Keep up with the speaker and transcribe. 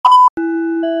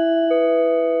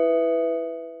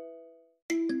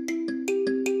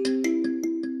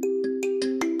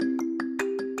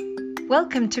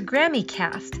Welcome to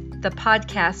Grammie-cast, the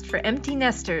podcast for empty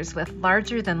nesters with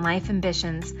larger-than-life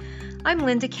ambitions. I'm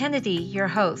Linda Kennedy, your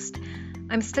host.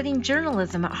 I'm studying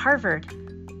journalism at Harvard,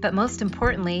 but most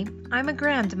importantly, I'm a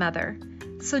grandmother.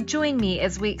 So join me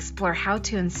as we explore how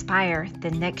to inspire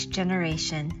the next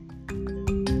generation.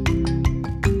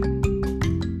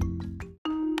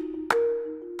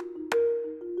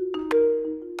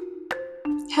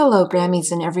 Hello,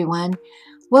 Grammies and everyone.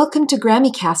 Welcome to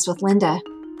Grammie-cast with Linda.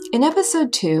 In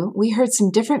episode 2, we heard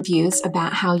some different views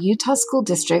about how Utah school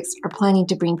districts are planning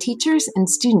to bring teachers and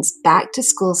students back to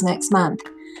schools next month.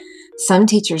 Some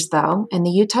teachers, though, and the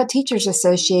Utah Teachers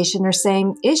Association are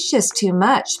saying it's just too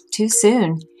much, too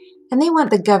soon, and they want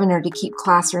the governor to keep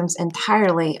classrooms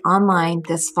entirely online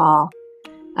this fall.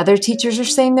 Other teachers are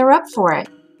saying they're up for it,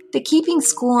 that keeping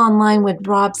school online would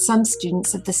rob some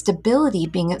students of the stability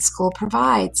being at school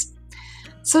provides.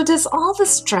 So does all the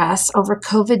stress over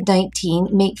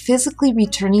COVID-19 make physically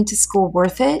returning to school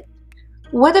worth it?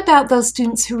 What about those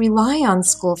students who rely on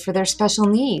school for their special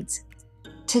needs?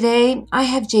 Today, I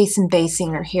have Jason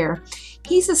Basinger here.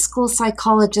 He's a school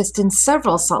psychologist in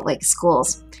several Salt Lake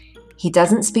schools. He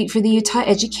doesn't speak for the Utah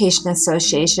Education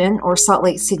Association or Salt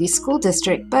Lake City School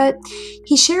District, but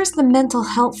he shares the mental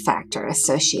health factor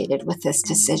associated with this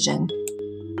decision.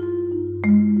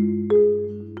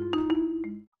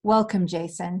 Welcome,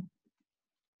 Jason.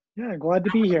 Yeah, glad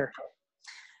to be here.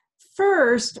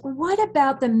 First, what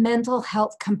about the mental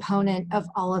health component of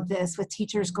all of this with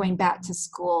teachers going back to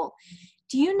school?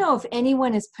 Do you know if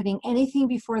anyone is putting anything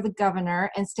before the governor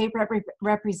and state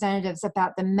representatives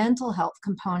about the mental health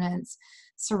components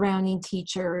surrounding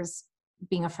teachers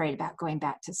being afraid about going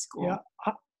back to school?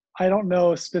 Yeah, I don't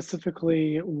know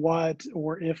specifically what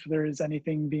or if there is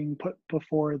anything being put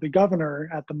before the governor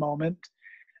at the moment,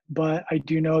 but I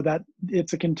do know that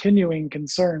it's a continuing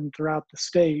concern throughout the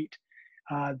state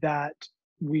that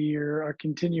we are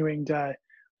continuing to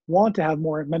want to have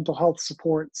more mental health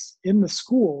supports in the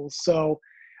schools. So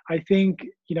I think,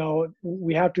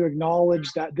 we have to acknowledge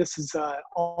that this is an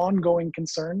ongoing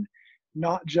concern,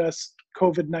 not just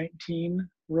COVID-19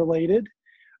 related,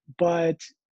 but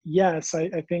yes,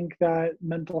 I think that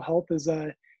mental health is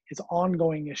an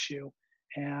ongoing issue.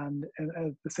 And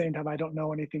at the same time, I don't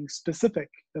know anything specific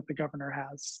that the governor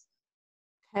has.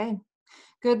 Okay,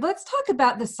 good. Let's talk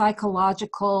about the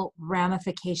psychological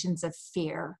ramifications of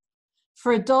fear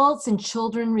for adults and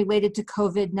children related to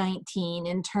COVID-19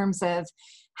 in terms of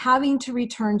having to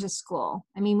return to school.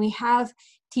 I mean, we have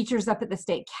teachers up at the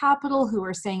state capitol who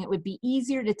are saying it would be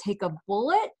easier to take a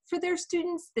bullet for their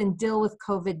students than deal with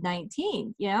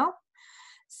COVID-19,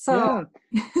 So,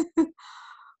 yeah.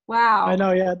 Wow. I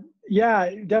know, yeah,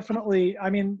 definitely. I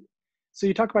mean, so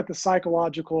you talk about the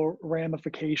psychological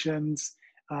ramifications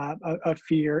of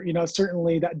fear.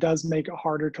 Certainly that does make it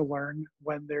harder to learn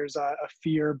when there's a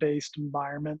fear-based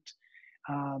environment.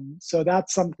 So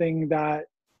that's something that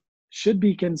should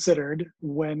be considered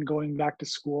when going back to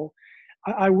school.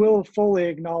 I will fully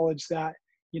acknowledge that,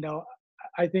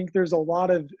 I think there's a lot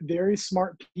of very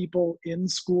smart people in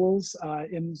schools,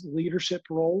 in leadership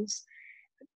roles.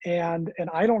 And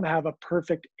I don't have a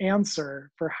perfect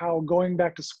answer for how going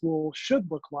back to school should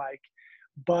look like,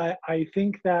 but I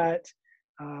think that,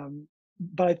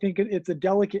 it's a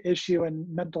delicate issue, and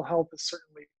mental health is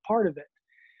certainly part of it.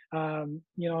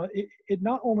 It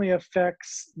not only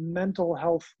affects mental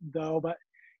health though, but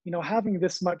having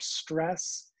this much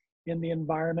stress in the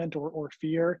environment or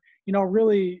fear,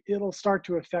 really it'll start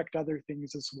to affect other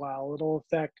things as well. It'll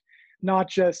affect not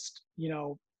just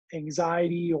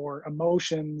anxiety or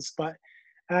emotions, but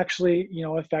actually,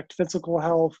 affect physical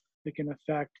health. It can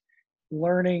affect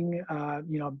learning.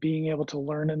 Being able to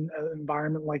learn in an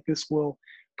environment like this will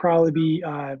probably be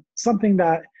something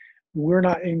that we're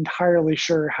not entirely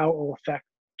sure how it will affect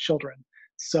children.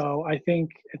 So I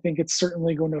think it's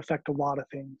certainly going to affect a lot of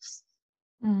things.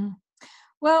 Mm.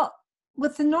 Well,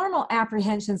 with the normal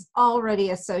apprehensions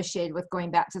already associated with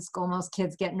going back to school, most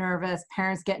kids get nervous,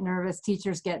 parents get nervous,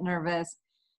 teachers get nervous.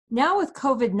 Now with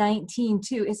COVID-19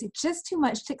 too, is it just too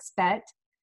much to expect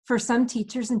for some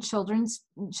teachers and children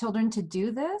to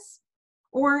do this?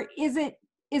 Or is it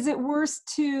worse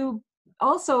to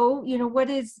also,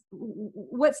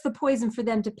 what's the poison for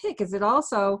them to pick? Is it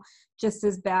also just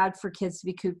as bad for kids to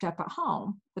be cooped up at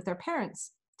home with their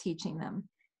parents teaching them?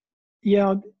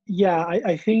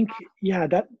 I think,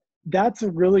 that's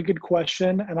a really good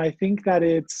question. And I think that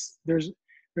there's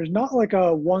not like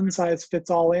a one size fits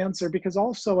all answer, because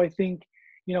also I think,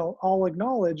 I'll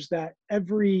acknowledge that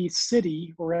every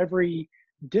city or every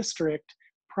district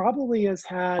probably has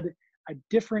had a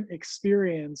different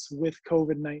experience with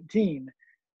COVID-19.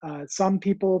 Some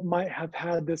people might have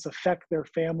had this affect their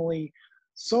family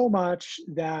so much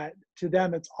that to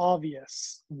them it's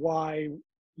obvious why,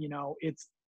 it's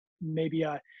maybe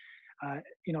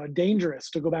dangerous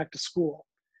to go back to school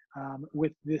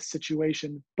with this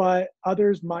situation. But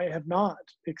others might have not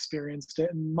experienced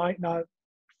it and might not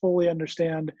fully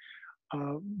understand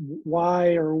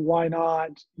why or why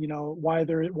not, why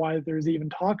there's even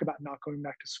talk about not going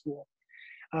back to school.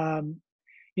 Um,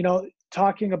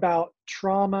 Talking about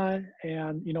trauma,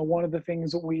 and one of the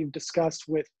things that we've discussed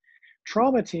with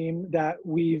trauma team, that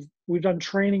we've done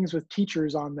trainings with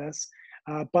teachers on this,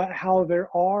 but how there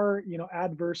are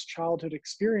adverse childhood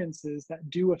experiences that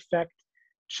do affect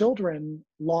children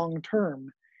long term,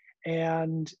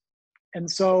 and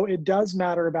so it does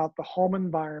matter about the home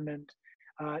environment.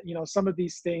 Some of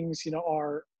these things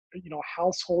are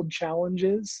household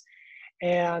challenges,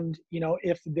 and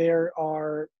if there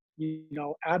are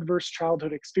adverse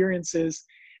childhood experiences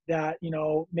that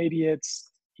maybe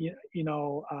it's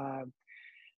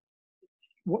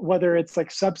whether it's like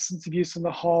substance abuse in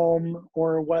the home,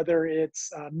 or whether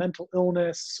it's mental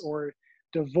illness or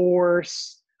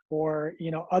divorce, or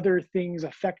other things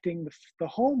affecting the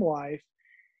home life,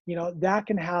 that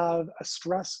can have a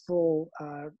stressful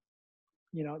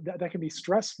that can be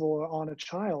stressful on a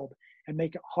child and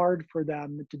make it hard for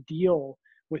them to deal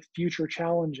with future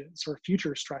challenges or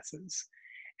future stresses.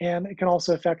 And it can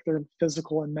also affect their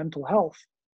physical and mental health.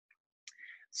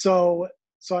 So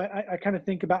I kind of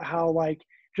think about how, like,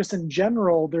 just in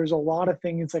general, there's a lot of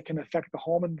things that can affect the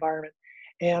home environment.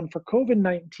 And for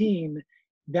COVID-19,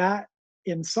 that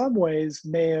in some ways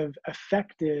may have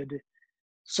affected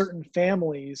certain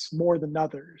families more than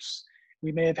others.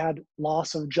 We may have had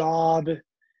loss of job.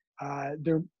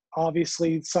 There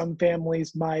obviously some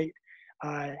families might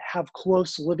have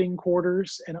close living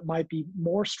quarters, and it might be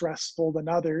more stressful than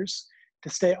others to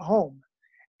stay at home.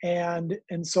 And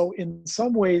so in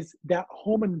some ways, that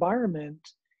home environment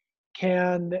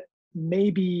can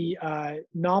maybe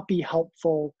not be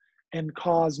helpful and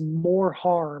cause more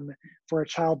harm for a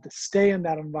child to stay in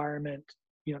that environment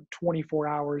 24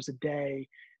 hours a day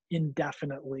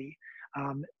indefinitely.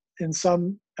 In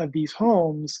some of these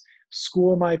homes,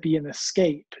 school might be an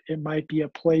escape. It might be a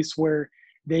place where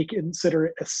they consider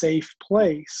it a safe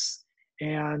place.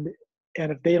 And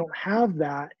if they don't have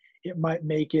that, it might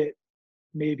make it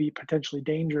maybe potentially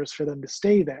dangerous for them to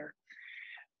stay there.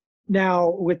 Now,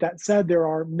 with that said, there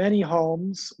are many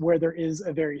homes where there is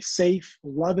a very safe,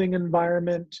 loving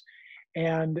environment,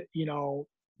 and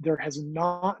there has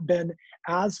not been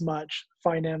as much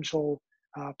financial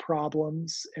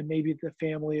problems, and maybe the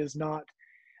family has not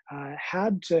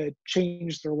had to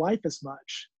change their life as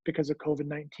much because of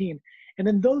COVID-19. And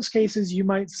in those cases, you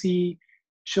might see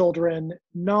children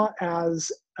not as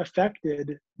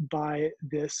affected by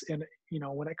this, and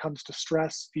when it comes to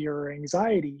stress, fear, or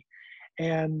anxiety.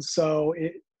 And so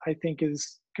it, I think,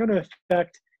 is going to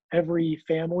affect every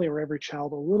family or every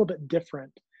child a little bit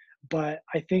different. But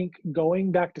I think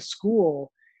going back to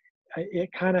school, it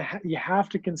kind of you have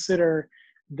to consider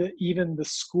even the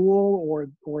school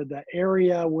or the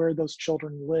area where those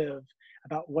children live,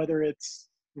 about whether it's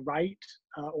right,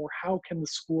 or how can the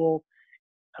school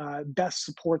best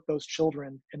support those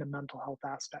children in a mental health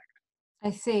aspect. I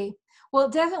see. Well,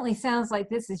 it definitely sounds like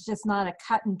this is just not a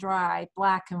cut and dry,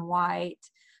 black and white,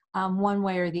 one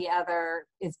way or the other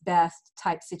is best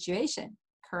type situation,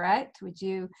 correct? Would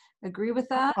you agree with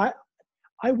that?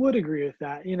 I would agree with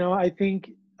that. I think,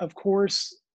 of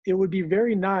course, it would be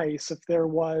very nice if there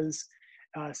was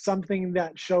something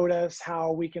that showed us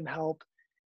how we can help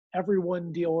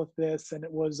everyone deal with this, and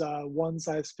it was one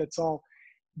size fits all.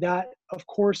 That, of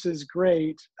course, is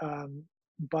great,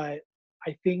 but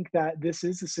I think that this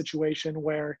is a situation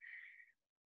where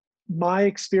my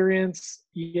experience,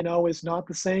 is not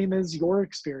the same as your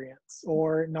experience,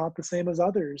 or not the same as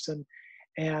others,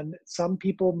 and some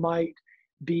people might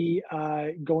be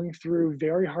going through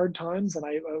very hard times, and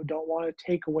I don't want to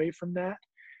take away from that,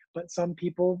 but some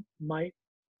people might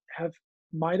have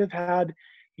had,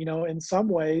 in some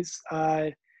ways,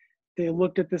 they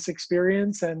looked at this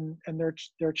experience, and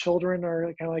their children are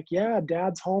kind of like, yeah,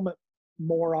 dad's home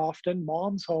more often,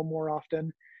 mom's home more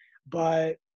often,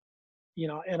 but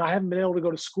and I haven't been able to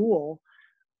go to school,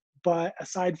 but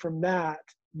aside from that,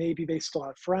 maybe they still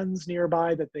have friends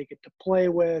nearby that they get to play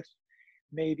with.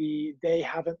 Maybe they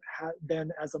haven't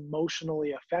been as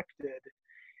emotionally affected,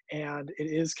 and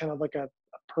it is kind of like a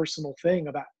personal thing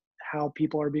about how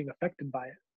people are being affected by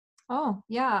it. Oh,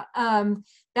 yeah.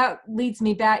 That leads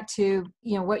me back to,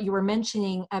 what you were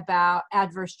mentioning about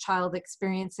adverse child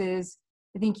experiences.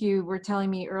 I think you were telling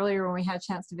me earlier when we had a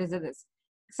chance to visit, it's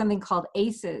something called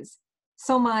ACEs.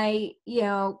 So my,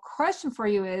 question for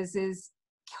you is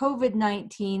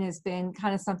COVID-19 has been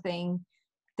kind of something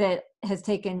that has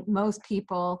taken most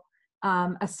people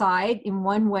aside in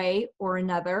one way or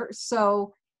another.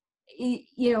 So,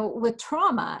 with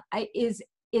trauma, is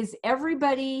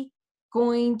everybody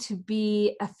going to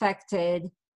be affected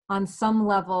on some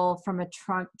level from a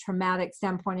traumatic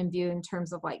standpoint of view in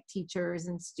terms of like teachers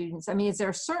and students? I mean, is there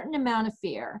a certain amount of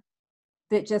fear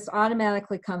that just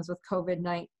automatically comes with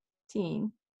COVID-19? Yeah,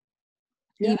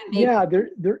 Even maybe, yeah,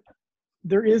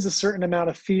 there is a certain amount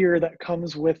of fear that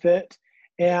comes with it.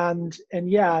 And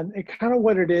yeah, and kind of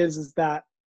what it is that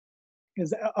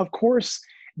is, of course,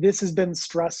 this has been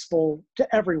stressful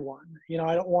to everyone.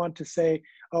 I don't want to say,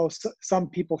 oh, some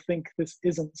people think this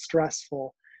isn't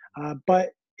stressful,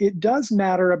 but it does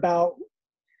matter about,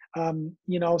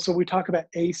 so we talk about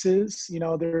ACEs.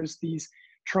 There's these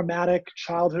traumatic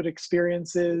childhood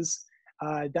experiences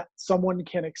that someone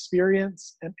can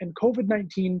experience, and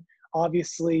COVID-19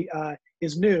 obviously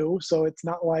is new, so it's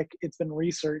not like it's been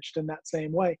researched in that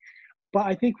same way. But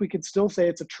I think we could still say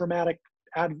it's a traumatic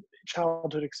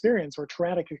childhood experience, or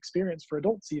traumatic experience for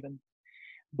adults even.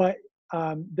 But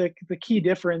the key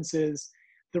difference is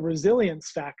the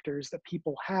resilience factors that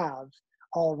people have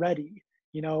already.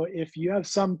 If you have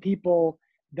some people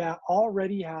that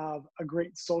already have a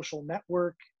great social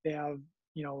network, they have,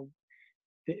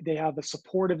 they have a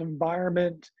supportive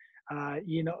environment,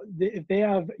 if they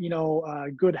have,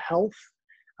 good health,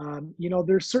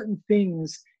 there's certain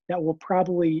things that will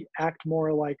probably act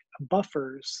more like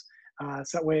buffers.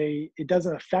 So that way it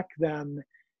doesn't affect them.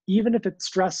 Even if it's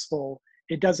stressful,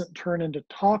 it doesn't turn into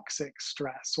toxic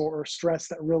stress, or stress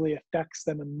that really affects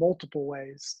them in multiple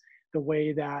ways, the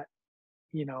way that,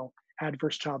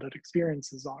 adverse childhood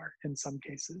experiences are in some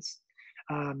cases.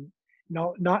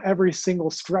 No, not every single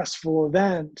stressful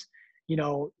event,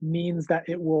 means that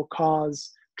it will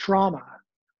cause trauma,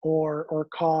 or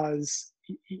cause,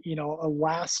 a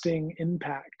lasting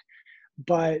impact.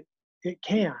 But it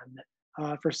can,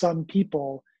 for some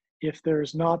people, if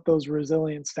there's not those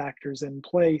resilience factors in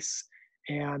place,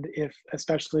 and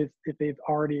especially if they've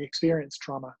already experienced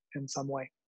trauma in some way.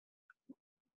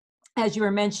 as you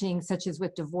were mentioning, such as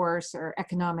with divorce or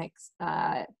economic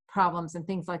problems and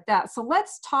things like that. So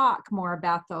let's talk more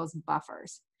about those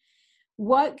buffers.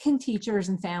 What can teachers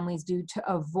and families do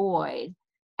to avoid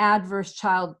adverse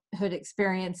childhood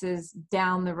experiences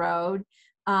down the road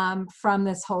from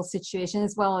this whole situation,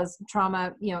 as well as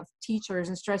trauma, teachers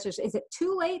and stressors? Is it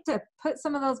too late to put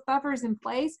some of those buffers in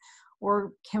place,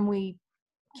 or can we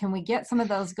get some of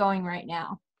those going right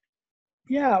now?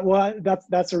 Yeah, well,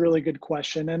 that's a really good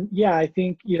question. And yeah, I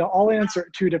think, I'll answer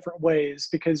it two different ways,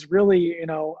 because really,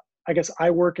 I guess I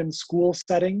work in school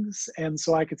settings. And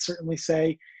so I could certainly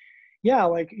say, yeah,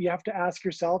 like, you have to ask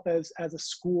yourself as a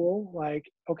school, like,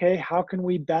 okay, how can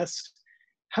we best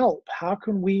help? How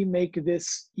can we make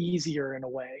this easier in a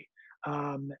way?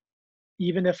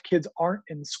 Even if kids aren't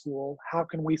in school, how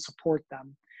can we support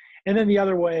them? And then the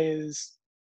other way is,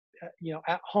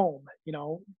 at home,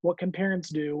 what can parents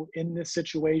do in this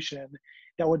situation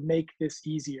that would make this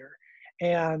easier?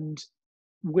 And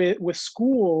with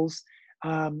schools,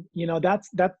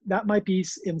 that might be,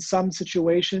 in some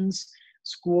situations,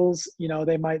 schools,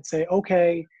 they might say,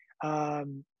 okay,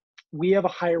 we have a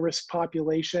high risk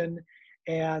population,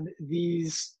 and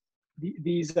these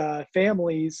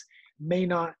families may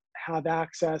not have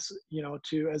access,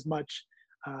 to as much,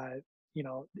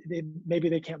 maybe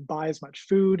they can't buy as much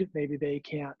food, maybe they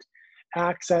can't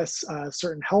access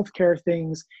certain healthcare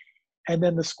things. And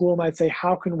then the school might say,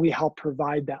 how can we help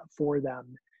provide that for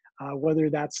them?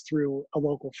 Whether that's through a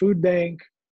local food bank,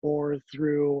 or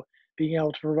through being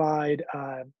able to provide,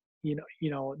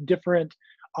 different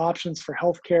options for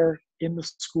healthcare in the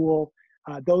school.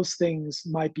 Those things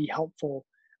might be helpful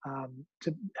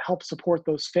to help support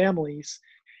those families.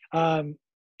 A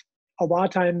lot of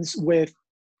times with,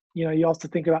 you also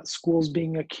think about schools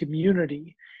being a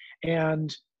community,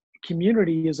 and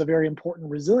community is a very important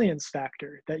resilience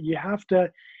factor that you have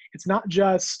to, it's not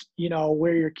just,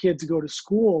 where your kids go to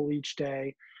school each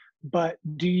day, but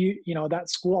that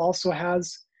school also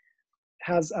has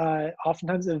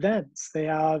oftentimes events. They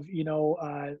have,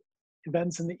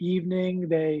 events in the evening.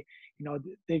 They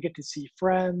get to see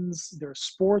friends. There's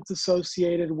sports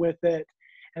associated with it.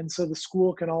 And so the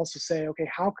school can also say, okay,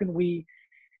 how can we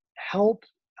help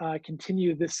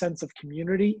continue this sense of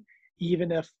community,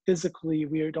 even if physically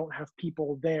we don't have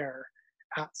people there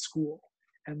at school?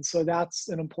 And so that's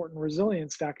an important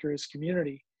resilience factor, is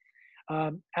community.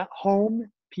 At home,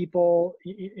 people,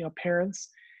 parents,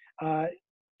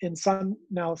 some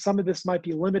of this might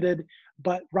be limited,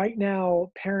 but right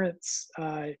now parents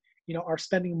are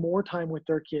spending more time with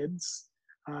their kids,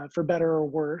 for better or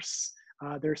worse.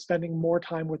 They're spending more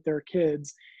time with their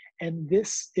kids. And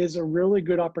this is a really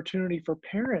good opportunity for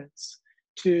parents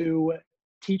to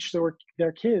teach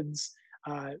their kids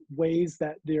ways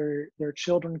that their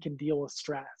children can deal with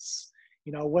stress.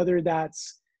 Whether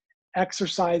that's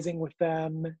exercising with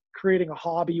them, creating a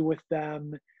hobby with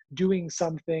them, doing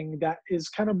something that is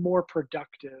kind of more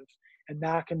productive. And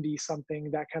that can be something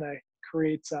that kind of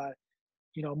creates a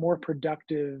more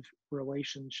productive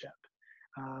relationship.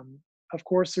 Of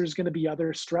course, there's going to be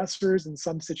other stressors in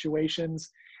some situations.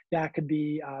 That could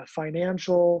be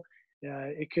financial.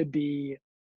 It could be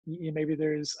maybe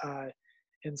there's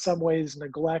in some ways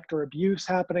neglect or abuse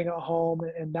happening at home,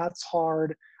 and that's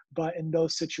hard. But in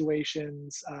those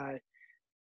situations,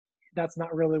 that's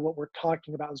not really what we're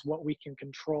talking about, is what we can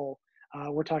control.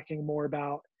 We're talking more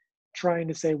about trying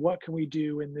to say, what can we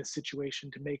do in this situation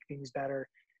to make things better?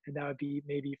 And that would be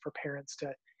maybe for parents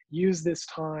to use this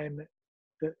time,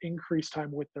 the increased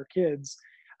time with their kids,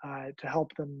 to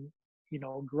help them,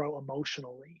 grow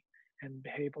emotionally and be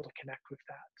able to connect with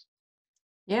that.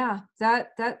 Yeah,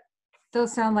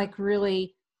 those sound like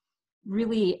really,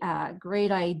 really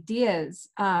great ideas.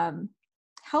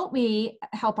 Help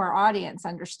our audience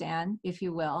understand, if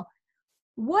you will,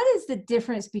 what is the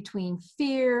difference between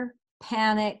fear,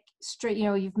 panic,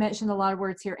 you've mentioned a lot of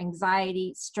words here,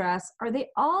 anxiety, stress. Are they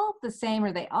all the same?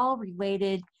 Are they all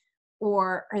related?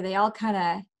 Or are they all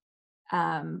kind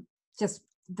of just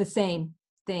the same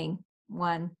thing,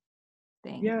 one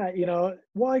thing? Yeah,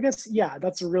 well, I guess, yeah,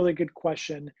 that's a really good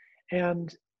question.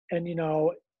 And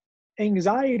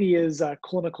anxiety is a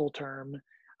clinical term,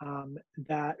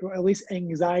 that, or at least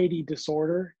anxiety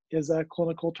disorder is a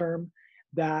clinical term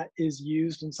that is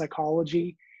used in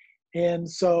psychology. And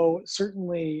so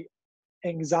certainly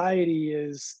anxiety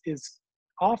is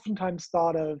oftentimes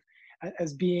thought of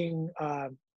as being a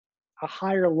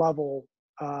higher level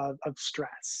of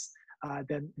stress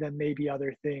than maybe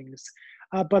other things.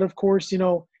 But of course,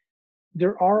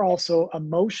 there are also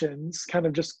emotions, kind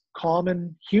of just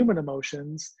common human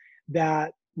emotions,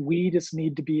 that we just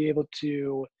need to be able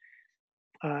to,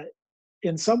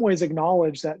 in some ways,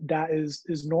 acknowledge that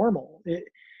is normal.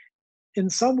 In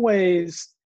some ways,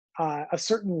 a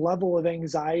certain level of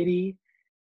anxiety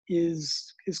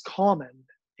is common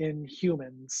in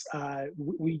humans.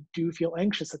 We do feel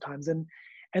anxious at times, and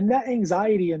that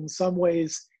anxiety, in some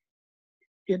ways,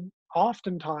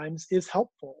 oftentimes is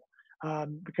helpful,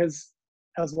 because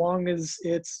as long as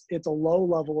it's a low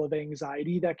level of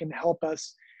anxiety, that can help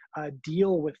us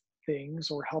deal with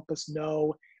things, or help us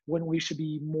know when we should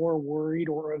be more worried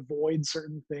or avoid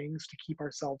certain things to keep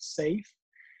ourselves safe.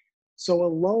 So a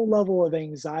low level of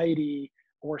anxiety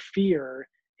or fear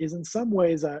is in some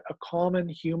ways a common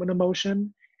human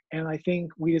emotion. And I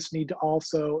think we just need to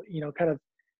also, kind of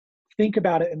think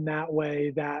about it in that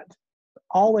way, that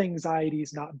all anxiety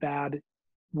is not bad.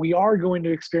 We are going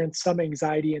to experience some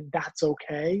anxiety, and that's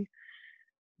okay.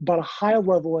 But a high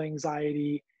level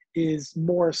anxiety is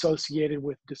more associated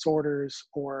with disorders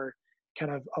or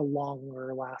kind of a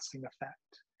longer lasting effect.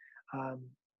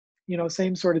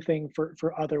 Same sort of thing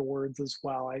for other words as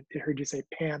well. I heard you say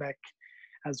panic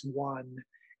as one.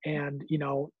 And,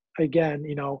 again,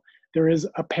 there is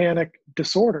a panic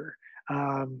disorder,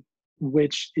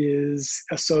 which is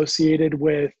associated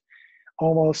with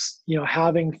almost,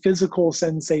 having physical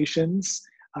sensations,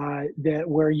 that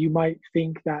where you might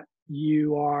think that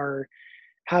you are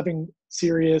having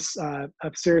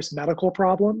a serious medical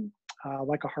problem,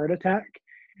 like a heart attack.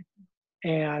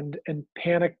 And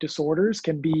panic disorders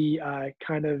can be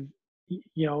kind of,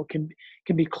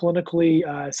 can be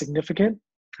clinically significant,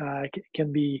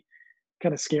 can be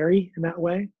kind of scary in that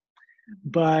way.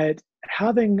 But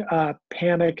having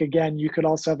panic, again, you could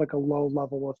also have like a low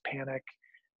level of panic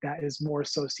that is more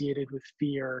associated with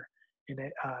fear in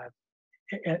it,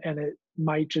 and it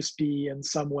might just be in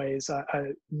some ways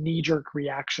a knee-jerk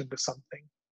reaction to something.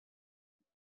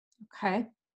 Okay.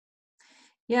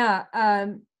 Yeah,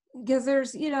 because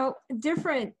there's,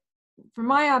 different, from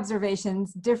my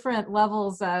observations, different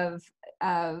levels of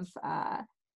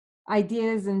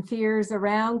ideas and fears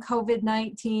around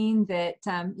COVID-19, that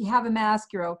you have a mask,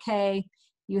 you're okay.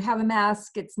 You have a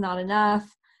mask, it's not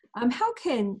enough. How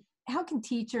can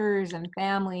teachers and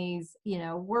families,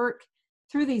 work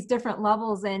through these different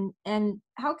levels, and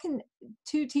how can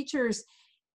two teachers,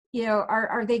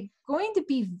 are they going to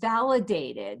be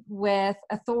validated with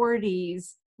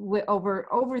authorities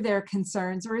over their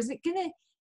concerns, or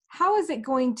how is it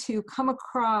going to come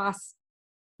across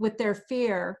with their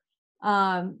fear,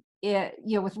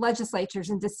 with legislatures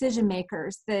and decision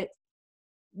makers, that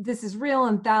this is real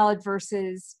and valid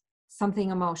versus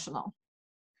something emotional?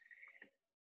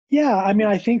 Yeah, I mean,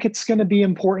 I think it's going to be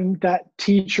important that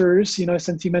teachers,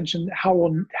 since you mentioned how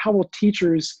will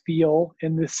teachers feel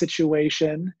in this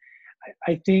situation,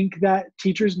 I think that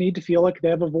teachers need to feel like they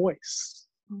have a voice,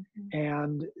 Mhm.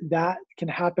 and that can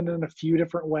happen in a few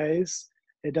different ways.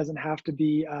 It doesn't have to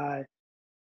be,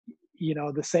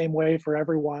 the same way for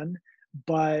everyone,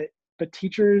 but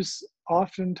teachers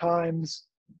oftentimes,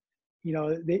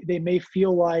 they may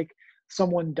feel like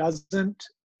someone doesn't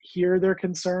hear their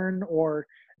concern or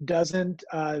doesn't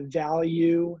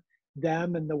value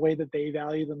them in the way that they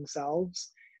value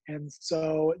themselves. And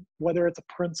so whether it's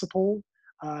a principal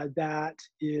that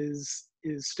is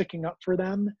sticking up for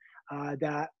them,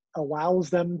 that allows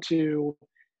them to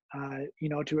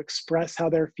express how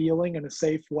they're feeling in a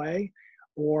safe way,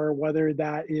 or whether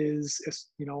that is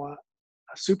a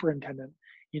superintendent,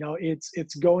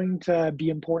 it's going to be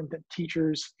important that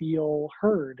teachers feel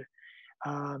heard.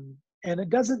 And it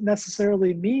doesn't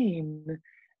necessarily mean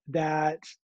that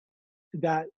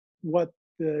that what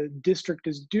the district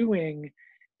is doing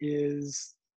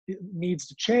it needs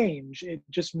to change. It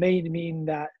just may mean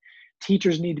that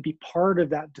teachers need to be part of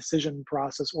that decision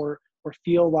process, or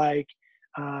feel like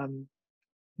um,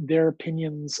 their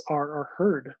opinions are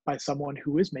heard by someone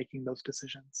who is making those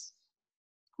decisions.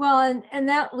 Well, and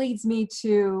that leads me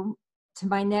to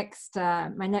my next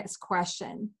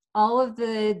question. All of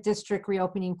the district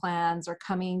reopening plans are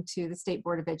coming to the State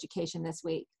Board of Education this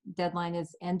week. Deadline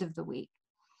is end of the week.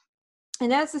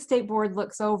 And as the state board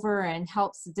looks over and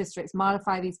helps the districts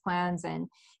modify these plans and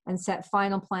set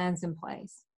final plans in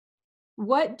place,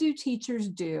 what do teachers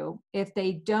do if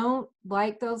they don't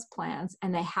like those plans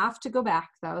and they have to go back,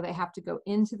 though? They have to go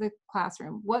into the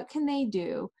classroom. What can they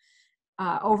do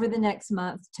over the next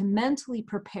month to mentally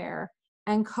prepare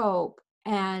and cope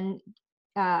and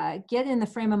get in the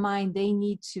frame of mind they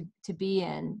need to be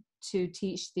in to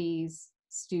teach these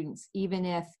students, even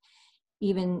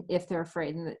if they're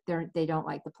afraid and that they don't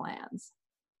like the plans?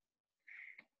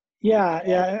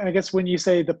 Yeah. I guess when you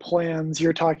say the plans,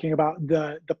 you're talking about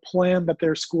the plan that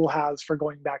their school has for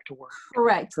going back to work.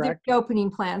 Correct. The Correct. reopening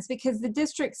plans, because the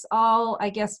districts all, I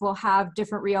guess, will have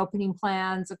different reopening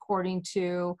plans according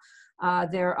to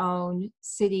their own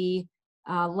city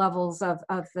levels of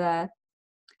the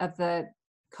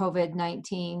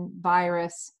COVID-19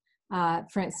 virus.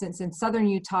 For instance, in southern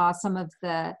Utah, some of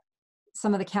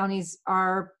the counties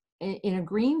are in a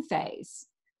green phase,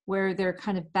 where they're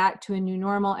kind of back to a new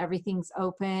normal. Everything's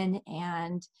open,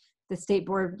 and the state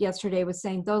board yesterday was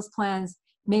saying those plans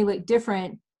may look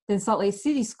different than Salt Lake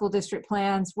City School District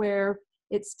plans, where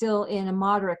it's still in a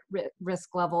moderate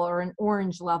risk level or an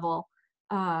orange level,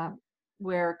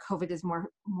 where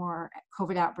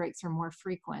COVID outbreaks are more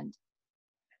frequent.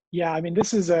 Yeah, I mean,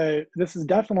 this is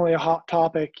definitely a hot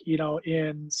topic,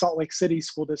 in Salt Lake City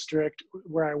School District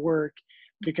where I work,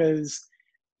 because,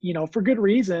 for good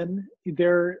reason,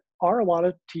 there are a lot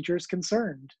of teachers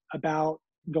concerned about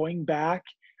going back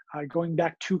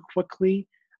too quickly.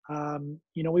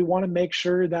 We want to make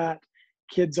sure that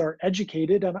kids are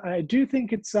educated, and I do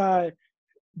think that's a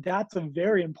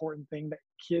very important thing, that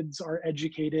kids are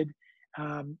educated,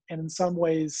 and in some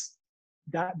ways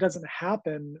that doesn't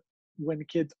happen when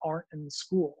kids aren't in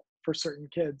school for certain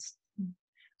kids.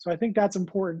 So I think that's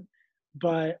important.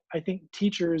 But I think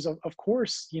teachers, of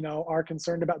course, are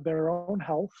concerned about their own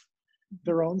health,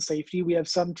 their own safety. We have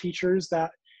some teachers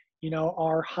that,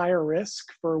 are higher risk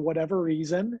for whatever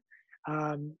reason.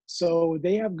 So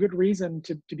they have good reason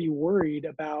to be worried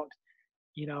about,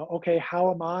 okay,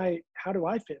 how do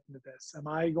I fit into this? Am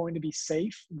I going to be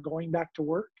safe going back to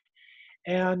work?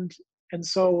 And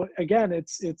so again,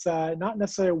 it's not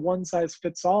necessarily a one size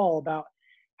fits all about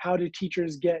how do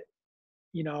teachers get,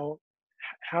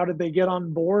 how did they get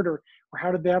on board, or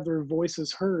how did they have their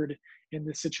voices heard in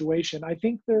this situation. I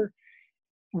think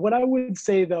what I would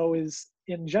say though is,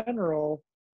 in general,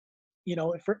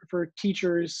 for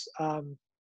teachers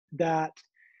that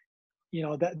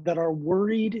that are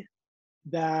worried,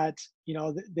 that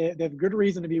they have good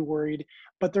reason to be worried,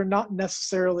 but they're not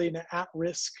necessarily in an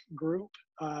at-risk group,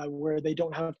 where they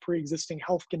don't have pre-existing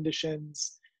health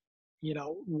conditions,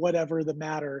 whatever the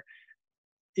matter.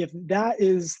 If that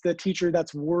is the teacher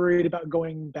that's worried about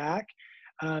going back,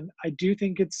 I do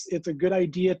think it's a good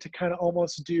idea to kind of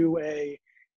almost do an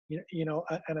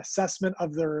assessment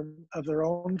of their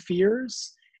own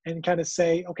fears, and kind of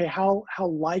say, okay, how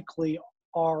likely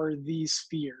are these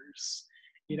fears?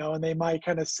 And they might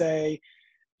kind of say,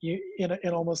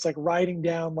 in almost like writing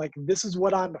down, like, this is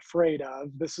what I'm afraid of,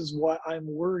 this is what I'm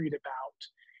worried about.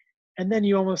 And then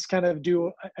you almost kind of do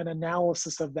an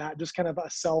analysis of that, just kind of a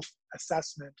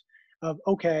self-assessment of,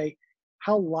 okay,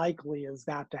 how likely is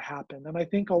that to happen? And I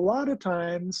think a lot of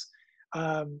times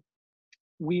um,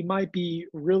 we might be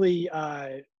really,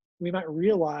 we might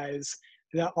realize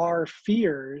that our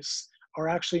fears are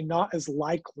actually not as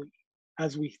likely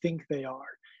as we think they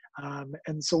are.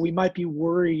 And so we might be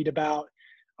worried about,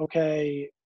 okay,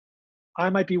 I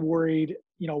might be worried,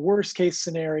 worst case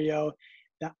scenario,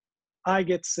 that I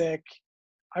get sick,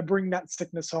 I bring that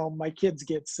sickness home, my kids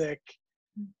get sick,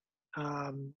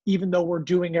 even though we're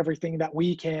doing everything that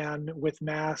we can with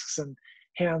masks and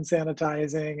hand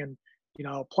sanitizing and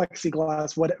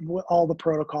plexiglass, what all the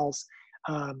protocols,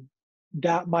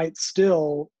 that might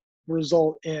still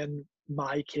result in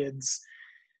my kids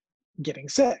getting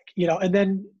sick. And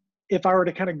then if I were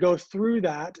to kind of go through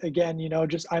that again,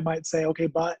 just I might say, okay,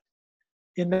 but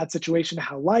in that situation,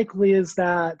 how likely is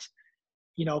that?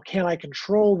 Can I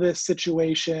control this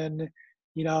situation?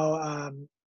 You know,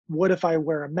 what if I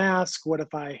wear a mask? What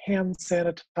if I hand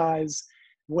sanitize?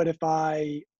 What if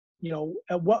I,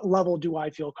 at what level do I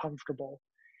feel comfortable?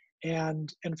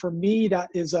 And for me, that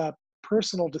is a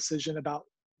personal decision about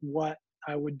what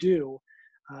I would do.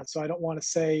 So I don't want to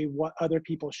say what other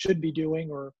people should be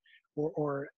doing or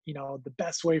the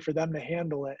best way for them to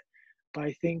handle it. But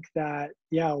I think that,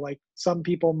 yeah, like some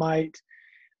people might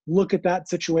look at that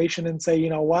situation and say, you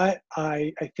know what,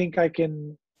 I think I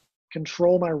can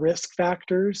control my risk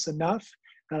factors enough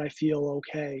that I feel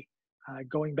okay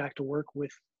going back to work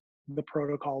with the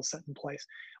protocols set in place.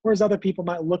 Whereas other people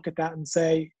might look at that and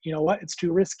say, you know what, it's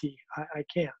too risky. I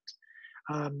can't.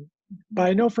 But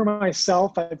I know for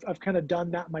myself, I've kind of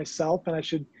done that myself, and I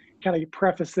should kind of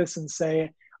preface this and say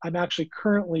I'm actually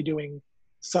currently doing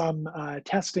some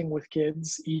testing with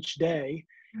kids each day,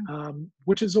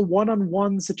 which is a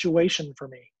one-on-one situation for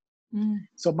me.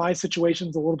 So my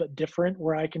situation's a little bit different,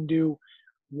 where I can do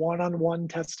one-on-one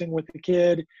testing with the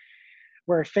kid,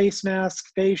 wear a face mask,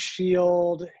 face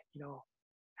shield,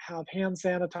 have hand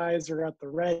sanitizer at the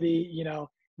ready,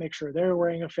 make sure they're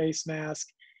wearing a face mask,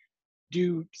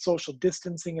 do social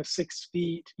distancing of 6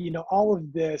 feet. All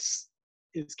of this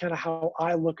is kind of how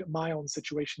I look at my own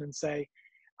situation and say,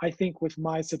 I think with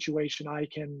my situation, I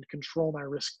can control my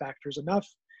risk factors enough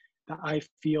that I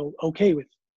feel okay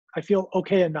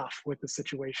enough with the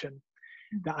situation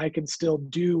that I can still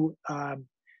do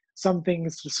some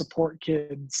things to support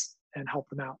kids and help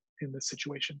them out in this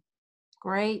situation.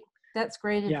 Great. That's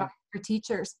great advice Yeah. for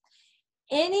teachers.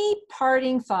 Any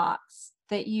parting thoughts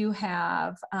that you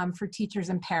have for teachers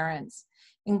and parents,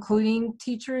 including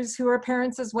teachers who are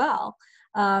parents as well?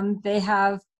 They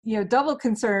have, double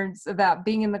concerns about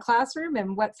being in the classroom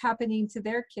and what's happening to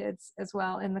their kids as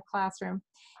well in the classroom.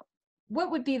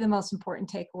 What would be the most important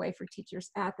takeaway for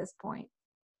teachers at this point?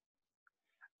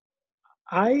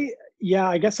 I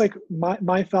guess like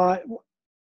my thought,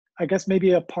 I guess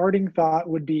maybe a parting thought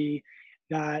would be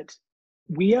that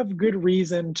we have good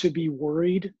reason to be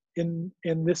worried in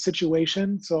this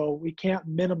situation, so we can't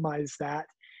minimize that.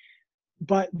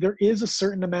 But there is a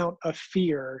certain amount of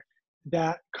fear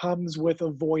that comes with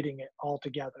avoiding it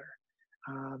altogether.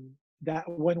 That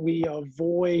when we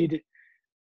avoid,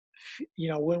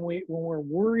 when we're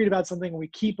worried about something, we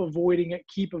keep avoiding it.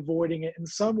 In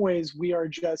some ways, we are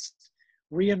just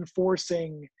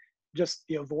reinforcing just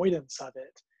the avoidance of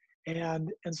it.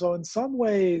 And so in some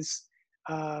ways,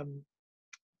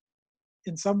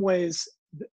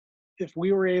 if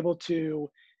we were able to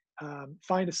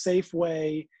find a safe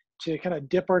way to kind of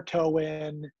dip our toe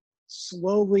in,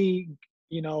 slowly,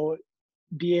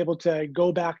 be able to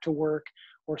go back to work,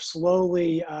 or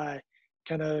slowly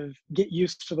kind of get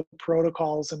used to the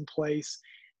protocols in place,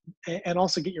 and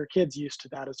also get your kids used to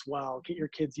that as well. Get your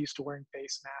kids used to wearing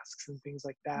face masks and things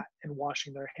like that, and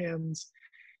washing their hands.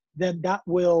 Then that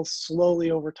will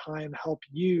slowly over time help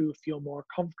you feel more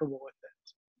comfortable with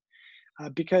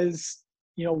it. Because,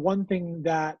 one thing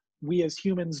that we as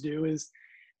humans do is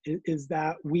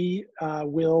that we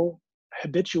will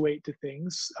habituate to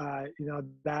things.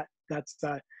 That's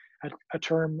a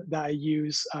term that I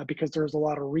use because there's a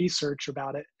lot of research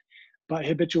about it. But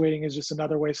habituating is just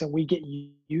another way. So we get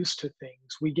used to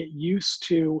things. We get used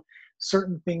to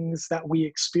certain things that we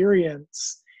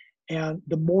experience. And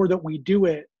the more that we do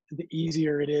it, the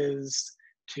easier it is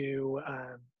to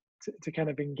kind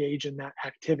of engage in that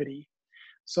activity.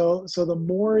 So the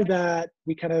more that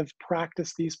we kind of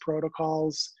practice these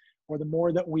protocols, or the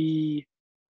more that we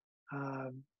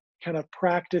kind of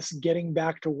practice getting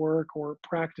back to work, or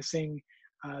practicing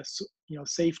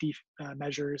safety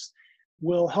measures,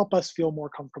 will help us feel more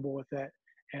comfortable with it,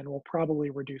 and will probably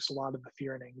reduce a lot of the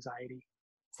fear and anxiety.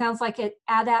 Sounds like an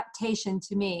adaptation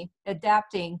to me.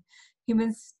 Adapting.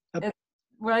 Humans,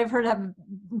 what I've heard, have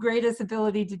greatest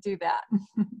ability to do that.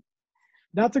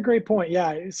 That's a great point.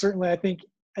 Yeah, certainly. I think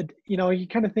you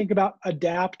kind of think about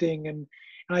adapting, and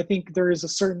I think there is a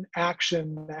certain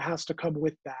action that has to come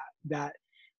with that. That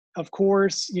of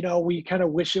course, we kind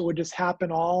of wish it would just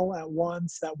happen all at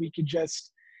once. That we could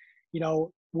just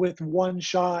with one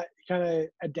shot kind of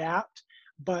adapt.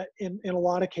 But in a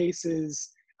lot of cases,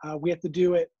 we have to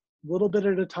do it a little bit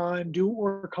at a time. Do what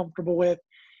we're comfortable with.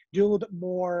 Do a little bit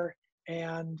more,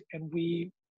 and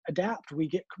we adapt. We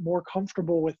get more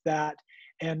comfortable with that.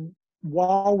 And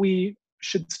while we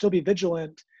should still be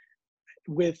vigilant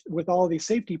with all these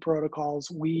safety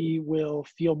protocols, we will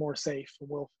feel more safe.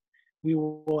 We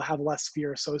will have less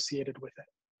fear associated with it.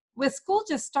 With school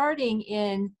just starting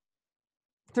in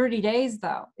 30 days,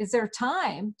 though, is there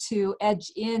time to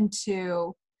edge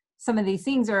into some of these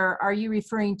things, or are you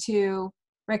referring to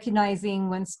recognizing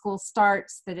when school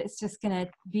starts that it's just going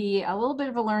to be a little bit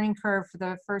of a learning curve for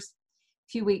the first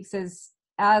few weeks as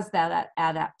that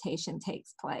adaptation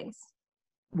takes place?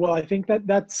 Well, I think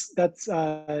that's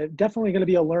definitely going to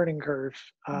be a learning curve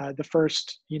the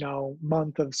first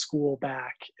month of school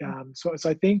back. So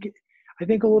I think a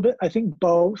little bit. I think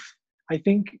both. I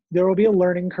think there will be a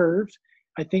learning curve.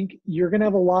 I think you're going to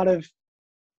have a lot of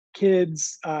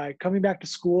kids coming back to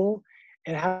school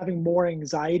and having more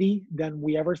anxiety than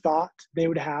we ever thought they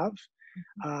would have.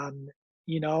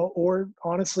 Or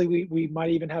honestly, we might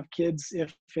even have kids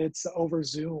if it's over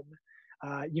Zoom.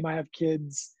 You might have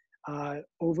kids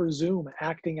over Zoom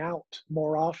acting out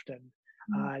more often,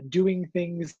 doing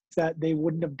things that they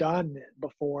wouldn't have done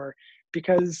before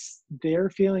because they're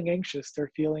feeling anxious,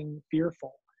 they're feeling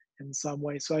fearful in some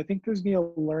way. So I think there's going to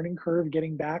be a learning curve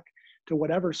getting back to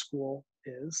whatever school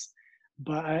is.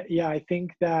 But I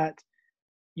think that,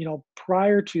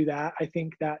 prior to that, I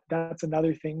think that that's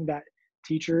another thing that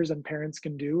teachers and parents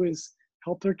can do is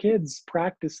help their kids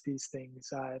practice these things,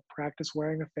 practice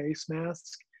wearing a face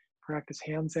mask, practice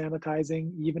hand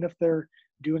sanitizing. Even if they're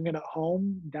doing it at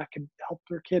home, that can help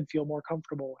their kid feel more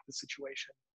comfortable with the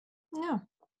situation. Yeah.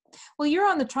 Well, you're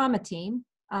on the trauma team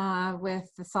with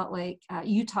the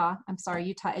Utah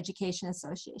Education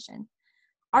Association.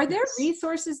 Are there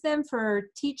resources then for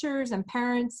teachers and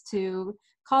parents to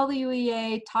call the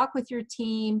UEA, talk with your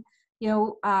team?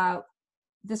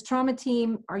 This trauma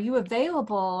team, are you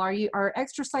available? Are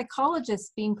extra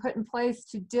psychologists being put in place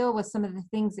to deal with some of the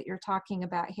things that you're talking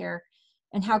about here?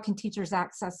 And how can teachers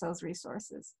access those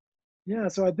resources? Yeah,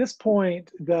 so at this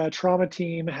point, the trauma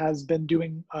team has been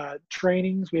doing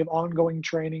trainings. We have ongoing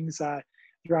trainings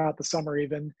throughout the summer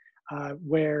even,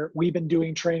 where we've been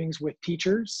doing trainings with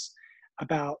teachers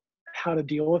about how to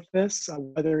deal with this,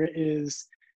 whether it is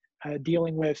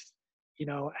dealing with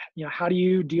how do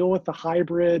you deal with the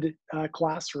hybrid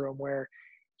classroom where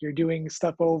you're doing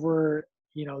stuff over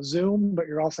Zoom, but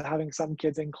you're also having some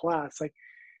kids in class. Like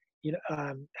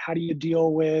how do you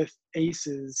deal with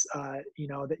ACEs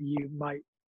that you might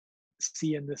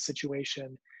see in this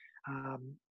situation?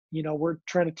 We're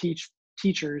trying to teach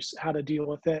teachers how to deal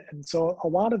with it, and so a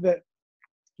lot of it,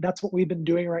 that's what we've been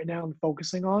doing right now and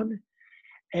focusing on.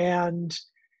 And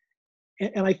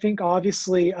I think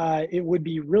obviously it would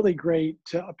be really great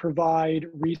to provide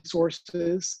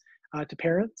resources to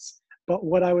parents. But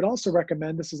what I would also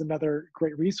recommend, this is another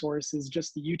great resource, is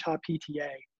just the Utah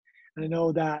PTA. And I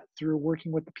know that through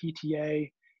working with the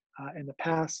PTA in the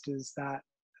past is that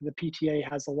the PTA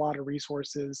has a lot of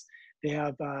resources. They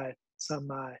have some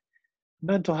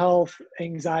mental health,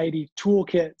 anxiety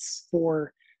toolkits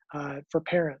for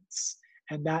parents.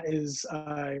 And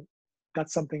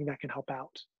that's something that can help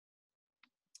out.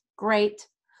 Great.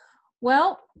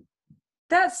 Well,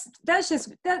 that's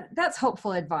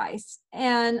hopeful advice.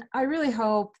 And I really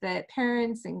hope that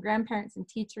parents and grandparents and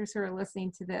teachers who are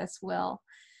listening to this will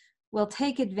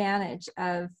take advantage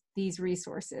of these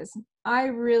resources. I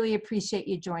really appreciate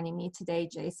you joining me today,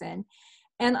 Jason.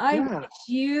 And I wish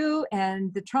you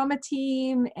and the trauma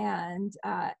team and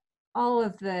all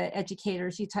of the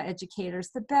Utah educators,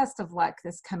 the best of luck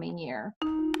this coming year.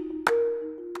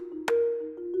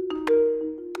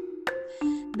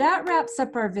 That wraps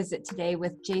up our visit today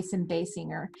with Jason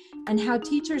Basinger and how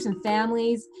teachers and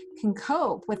families can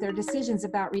cope with their decisions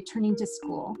about returning to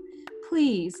school.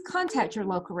 Please contact your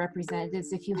local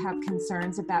representatives if you have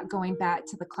concerns about going back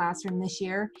to the classroom this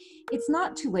year. It's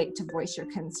not too late to voice your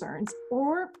concerns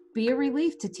or be a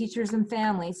relief to teachers and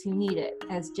families who need it,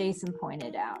 as Jason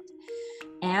pointed out.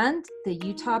 And the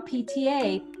Utah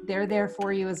PTA, they're there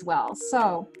for you as well.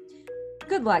 So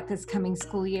good luck this coming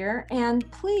school year, and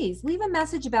please leave a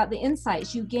message about the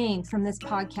insights you gained from this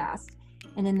podcast.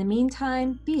 And in the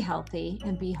meantime, be healthy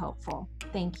and be hopeful.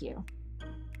 Thank you.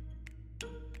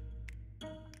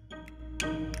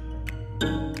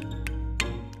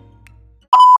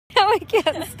 I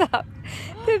can't stop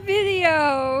the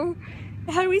video.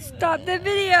 How do we stop the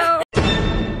video?